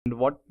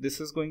what this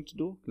is going to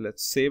do,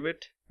 let's save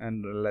it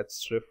and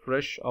let's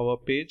refresh our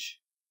page.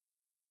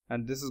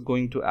 And this is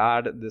going to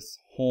add this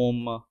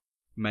home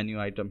menu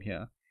item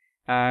here.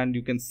 And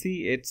you can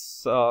see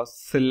it's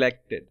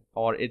selected,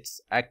 or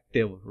it's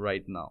active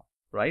right now,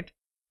 right?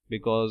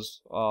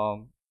 Because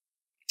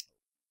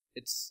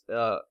it's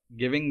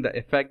giving the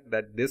effect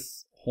that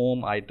this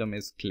home item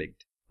is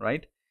clicked,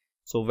 right?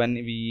 So when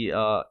we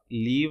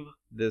leave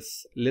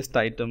this list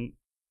item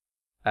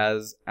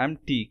as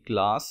empty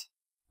class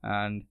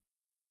and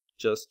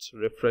just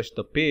refresh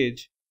the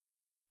page,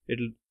 it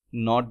will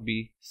not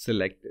be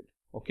selected.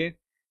 Okay,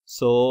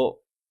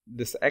 so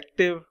this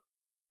active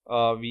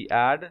we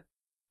add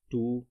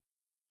to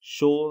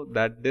show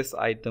that this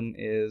item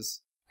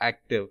is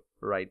active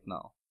right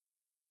now.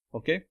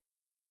 Okay,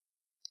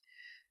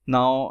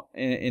 now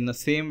in the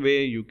same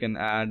way you can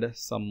add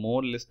some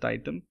more list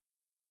item,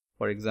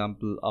 for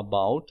example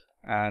about,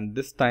 and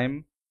this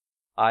time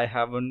I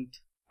haven't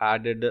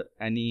added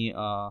any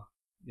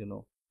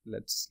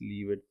let's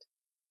leave it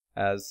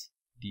as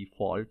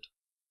default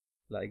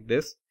like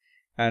this,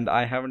 and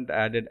I haven't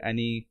added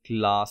any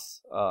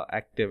class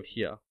active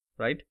here,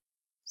 right?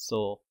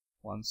 So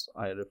once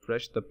I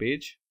refresh the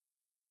page,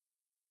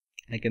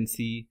 I can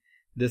see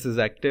this is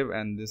active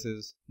and this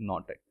is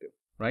not active,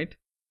 right?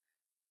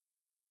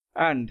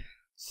 And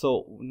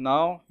so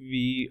now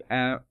we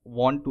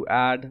want to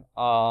add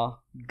a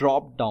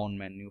drop down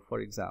menu, for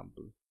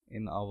example,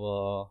 in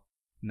our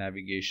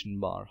navigation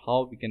bar.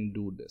 How we can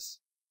do this?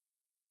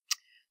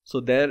 So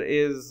there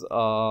is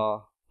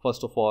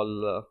first of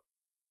all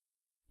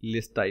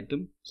list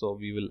item. So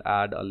we will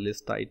add a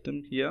list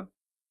item here,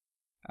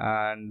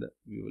 and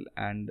we will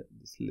end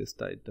this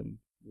list item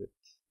with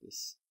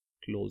this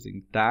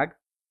closing tag.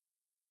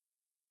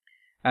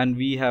 And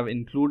we have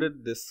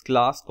included this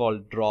class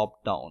called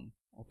drop down.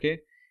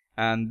 Okay,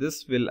 and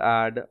this will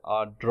add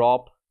a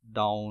drop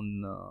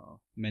down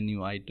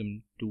menu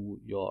item to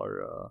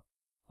your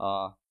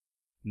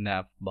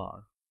nav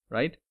bar,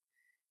 right?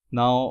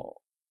 Now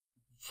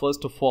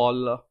first of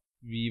all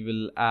we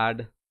will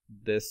add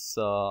this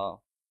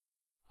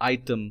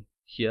item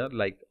here,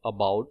 like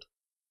about.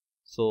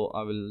 So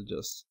I will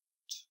just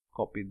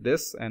copy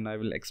this and I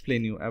will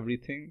explain you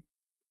everything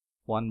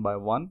one by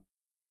one.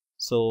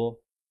 So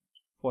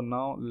for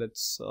now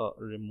let's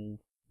remove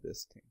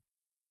this thing,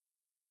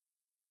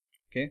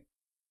 okay,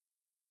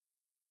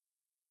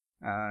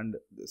 and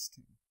this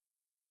thing.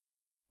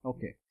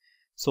 Okay,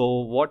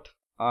 so what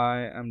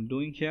I am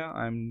doing here,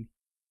 I'm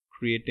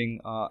creating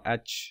a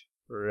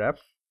href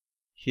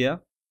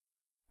here,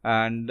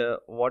 and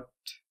what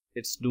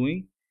it's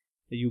doing,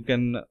 you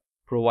can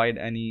provide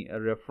any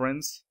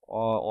reference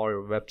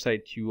or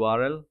website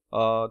URL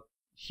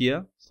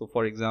here. So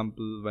for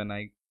example, when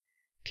I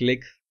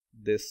click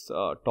this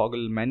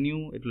toggle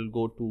menu, it will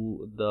go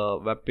to the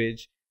web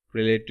page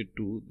related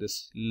to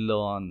this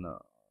learn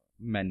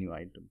menu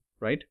item,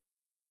 right?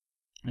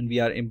 And we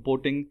are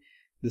importing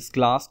this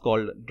class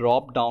called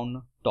drop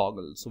down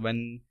toggle. So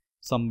when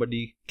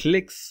somebody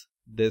clicks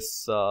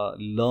this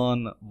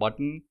learn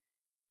button,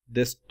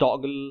 this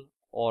toggle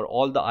or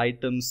all the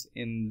items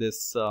in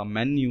this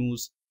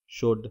menus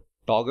should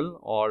toggle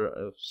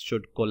or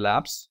should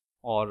collapse,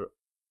 or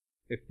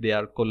if they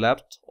are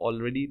collapsed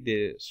already,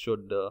 they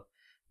should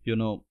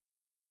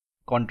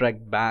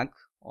contract back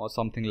or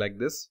something like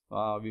this.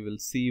 We will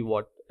see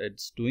what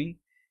it's doing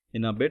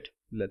in a bit.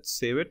 Let's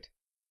save it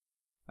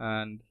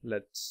and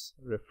let's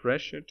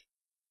refresh it,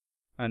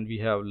 and we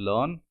have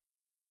learn.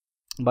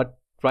 But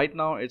right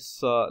now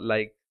it's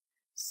like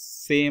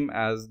same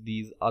as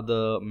these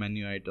other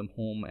menu item,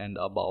 home and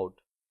about.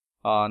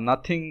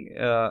 Nothing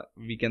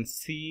we can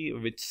see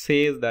which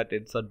says that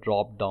it's a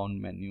drop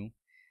down menu.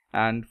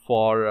 And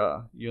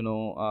for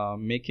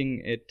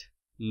making it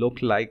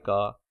look like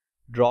a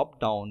drop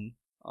down,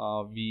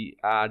 we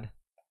add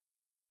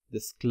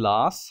this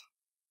class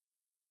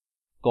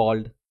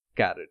called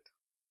caret.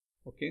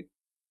 Okay,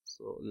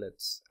 so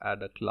let's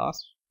add a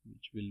class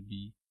which will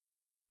be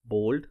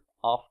bold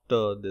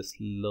after this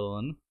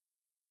learn.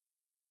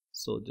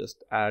 So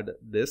just add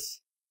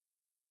this,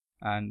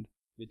 and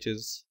which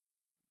is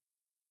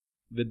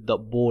with the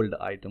bold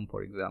item,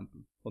 for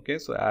example. Okay,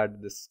 so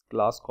add this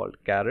class called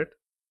caret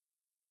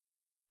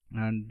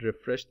and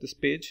refresh this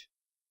page.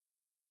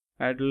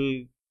 It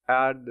will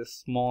add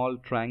this small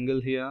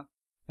triangle here,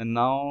 and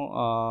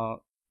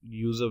now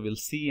user will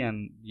see,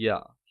 and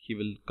yeah, he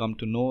will come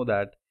to know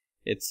that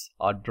it's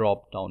a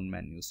drop down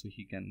menu. So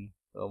he can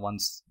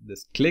once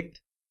this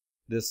clicked,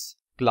 this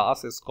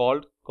class is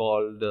called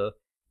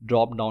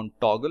drop down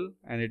toggle,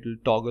 and it will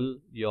toggle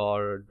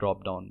your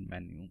drop down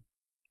menu.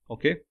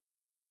 Okay,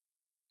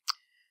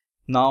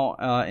 now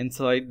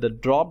inside the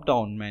drop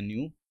down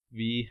menu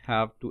we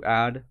have to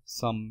add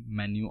some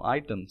menu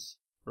items,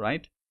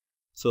 right?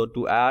 So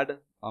to add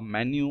a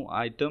menu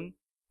item,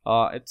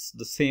 it's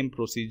the same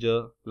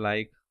procedure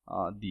like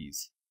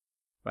these,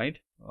 right?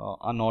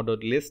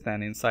 Unordered list,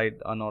 and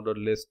inside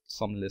unordered list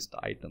some list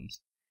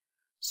items.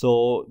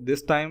 So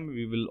this time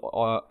we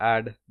will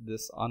add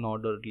this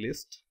unordered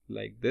list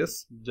like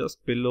this,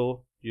 just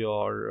below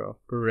your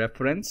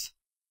reference,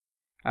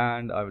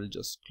 and I will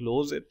just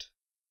close it.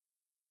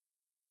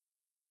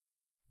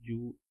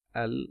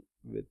 UL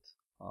with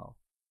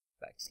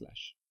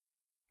backslash.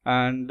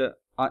 And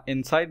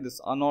inside this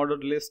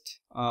unordered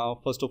list,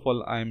 first of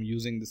all, I am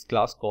using this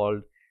class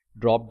called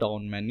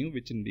Dropdown Menu,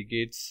 which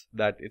indicates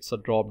that it's a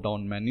drop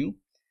down menu.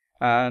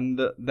 And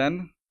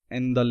then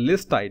in the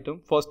list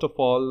item, first of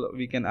all,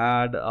 we can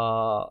add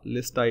a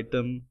list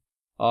item.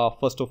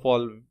 First of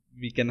all,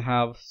 we can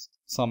have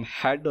some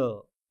header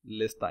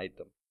list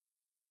item.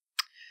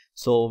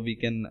 So we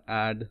can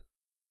add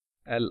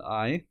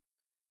li,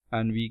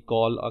 and we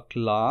call a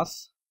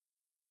class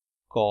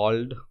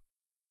called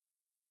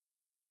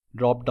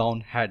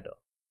Dropdown Header.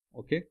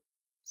 Okay,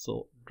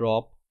 so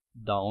drop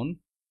down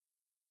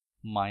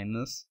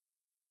minus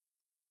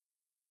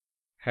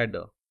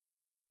header.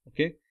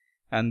 Okay,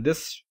 and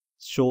this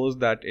shows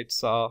that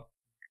it's a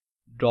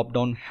drop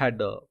down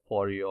header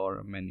for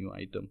your menu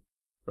item,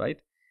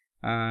 right?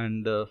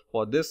 And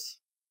for this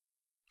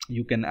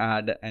you can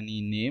add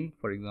any name,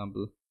 for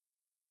example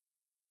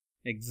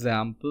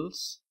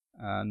examples,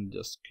 and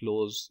just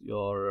close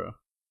your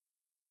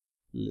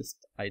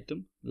list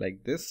item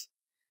like this.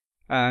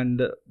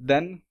 And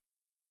then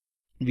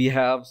we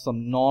have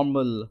some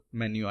normal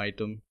menu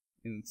item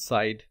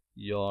inside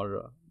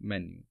your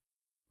menu,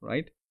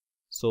 right?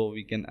 So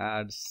we can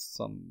add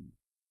some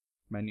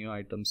menu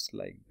items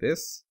like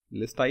this,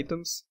 list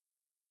items,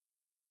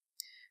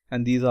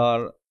 and these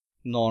are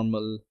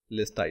normal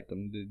list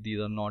items.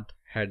 These are not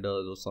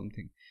headers or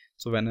something.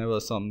 So whenever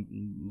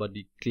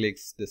somebody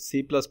clicks the C++,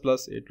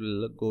 it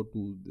will go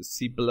to the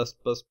C++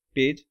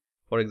 page,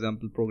 for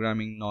example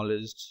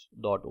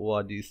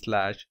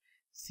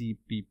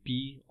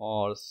programmingknowledge.org/cpp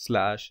or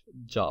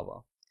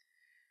 /java.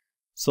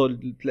 So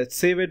let's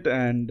save it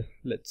and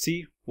let's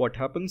see what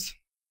happens.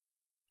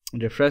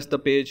 Refresh the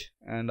page,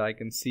 and I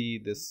can see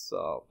this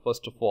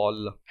first of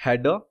all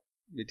header,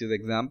 which is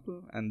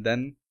example, and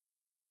then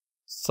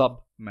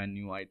sub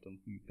menu item,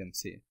 you can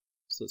say.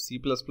 So C++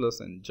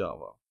 and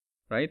Java,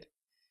 right?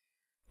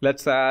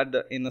 Let's add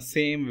in the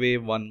same way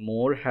one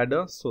more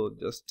header. So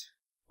just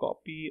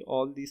copy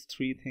all these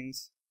three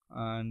things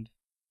and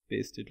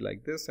paste it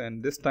like this,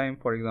 and this time,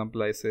 for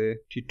example, I say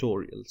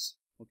tutorials.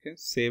 Okay,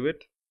 save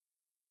it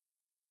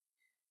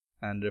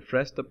and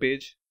refresh the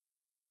page,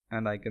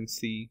 and I can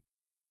see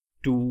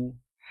two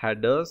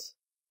headers,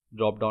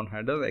 drop down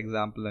headers,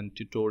 example and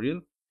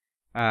tutorial,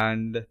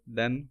 and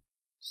then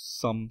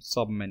some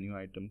sub menu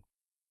item,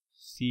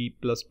 C++,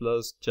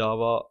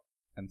 Java,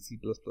 and C++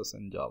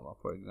 and Java,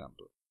 for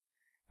example.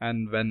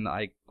 And when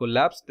I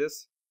collapse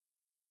this,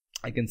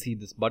 I can see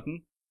this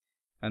button,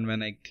 and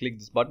when I click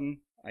this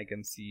button, I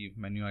can see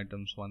menu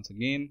items once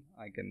again.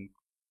 I can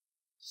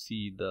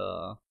see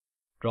the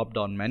drop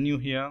down menu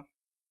here,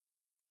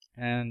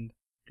 and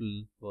it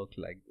will work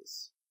like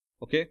this.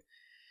 Okay,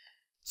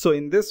 so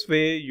in this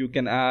way you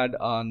can add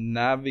a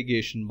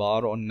navigation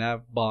bar or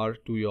nav bar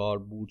to your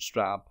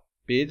Bootstrap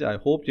page. I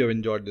hope you have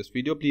enjoyed this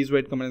video. Please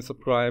rate, comment and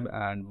subscribe,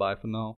 and bye for now.